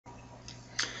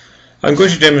I'm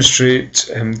going to demonstrate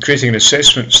creating an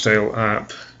assessment style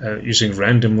app using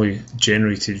randomly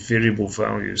generated variable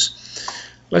values.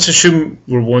 Let's assume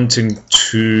we're wanting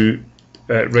to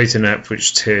write an app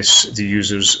which tests the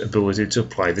user's ability to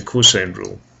apply the cosine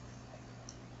rule.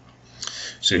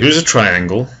 So here's a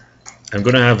triangle. I'm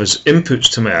going to have as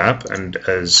inputs to my app and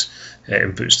as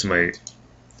inputs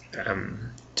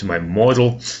to my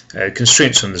model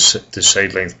constraints on the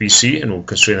side length BC, and we'll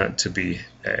constrain that to be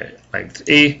length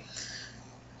A.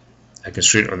 A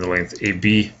constraint on the length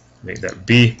AB, make that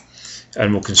B,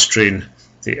 and we'll constrain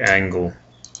the angle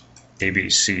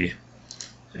ABC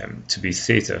to be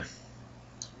theta.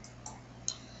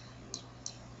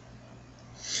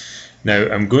 Now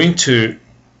I'm going to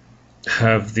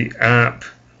have the app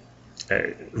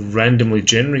randomly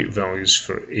generate values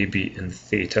for AB and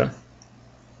theta.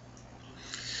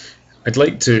 I'd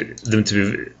like them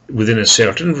to be within a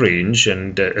certain range,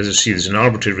 and as I see, there's an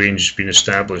arbitrary range being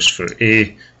established for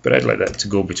A, but I'd like that to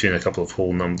go between a couple of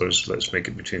whole numbers. Let's make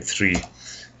it between 3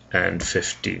 and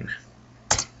 15.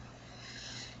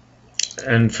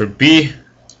 And for B,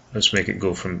 let's make it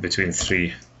go from between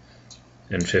 3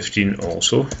 and 15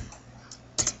 also.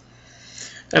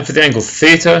 And for the angle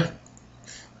theta,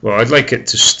 well, I'd like it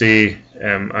to stay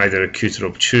either acute or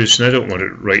obtuse, and I don't want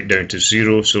it right down to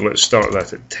 0, so let's start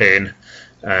that at 10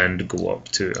 and go up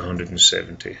to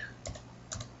 170.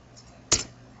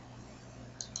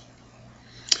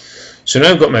 So now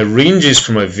I've got my ranges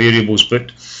for my variables,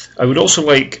 but I would also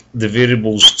like the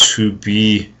variables to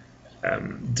be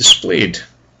displayed.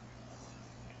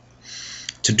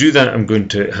 To do that, I'm going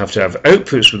to have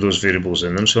outputs with those variables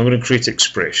in them, so I'm going to create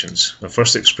expressions. My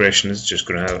first expression is just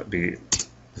going to be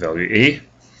value A,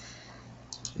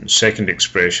 and the second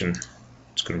expression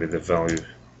is going to be the value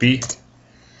B,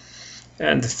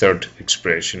 and the third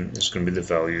expression is going to be the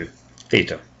value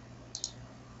theta.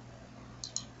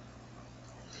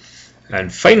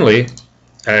 And finally,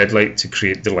 I'd like to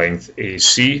create the length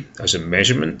AC as a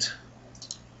measurement,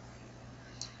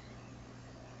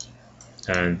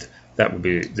 and that would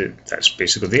be that's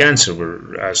basically the answer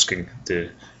we're asking the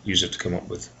user to come up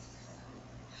with.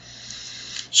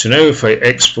 So now if I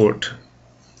export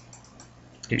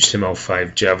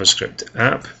HTML5 JavaScript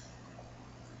app,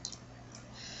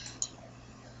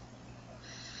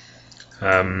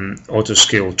 auto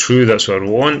scale true, that's what I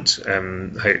want.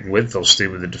 Height and width, I'll stay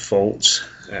with the defaults.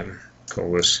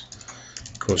 Call this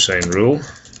cosine rule.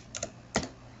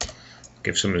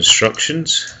 Give some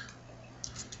instructions.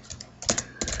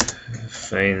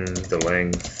 Find the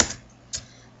length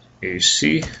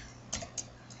AC,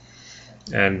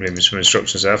 and maybe some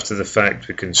instructions after the fact.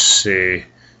 We can say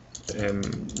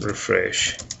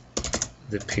refresh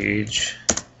the page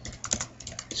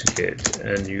to get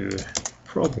a new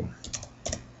problem.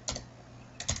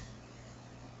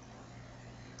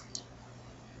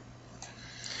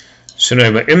 So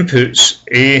now my inputs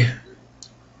A,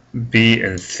 B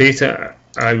and theta,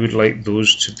 I would like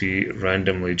those to be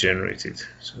randomly generated.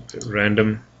 So I'll put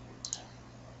random,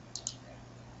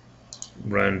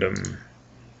 random,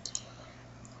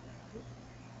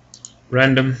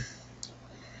 random.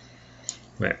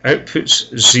 My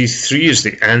outputs, Z3 is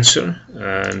the answer,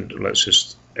 and let's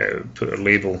just put a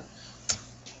label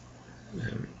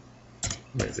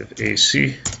length of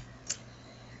AC.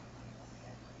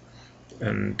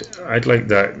 And I'd like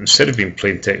that, instead of being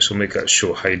plain text, we'll make that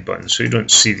show hide button so you don't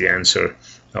see the answer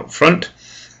up front.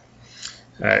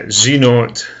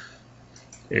 Z0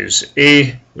 is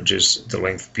A, which is the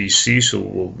length BC, so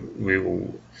we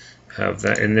will have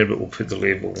that in there, but we'll put the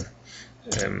label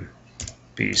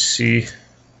BC.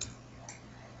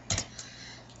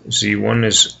 Z1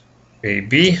 is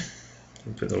AB,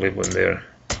 we'll put the label in there,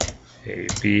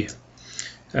 AB,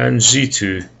 and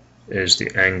Z2 is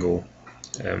the angle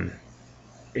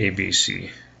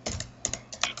ABC.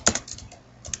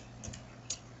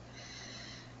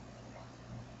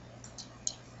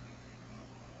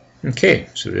 Okay,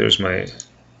 so there's my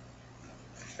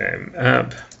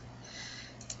app.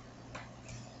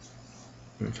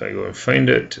 If I go and find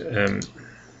it,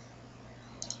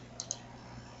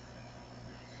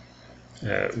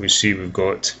 we see we've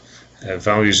got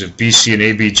values of BC and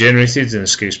AB generated, in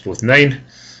this case both 9.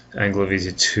 Angle of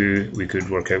 82, we could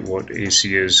work out what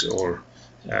AC is, or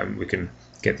we can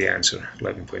get the answer,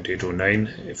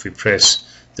 11.809. If we press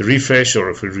the refresh, or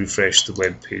if we refresh the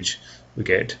web page, we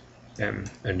get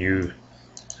a new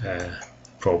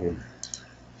problem.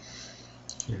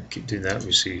 And keep doing that,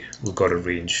 we see we've got a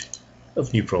range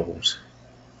of new problems.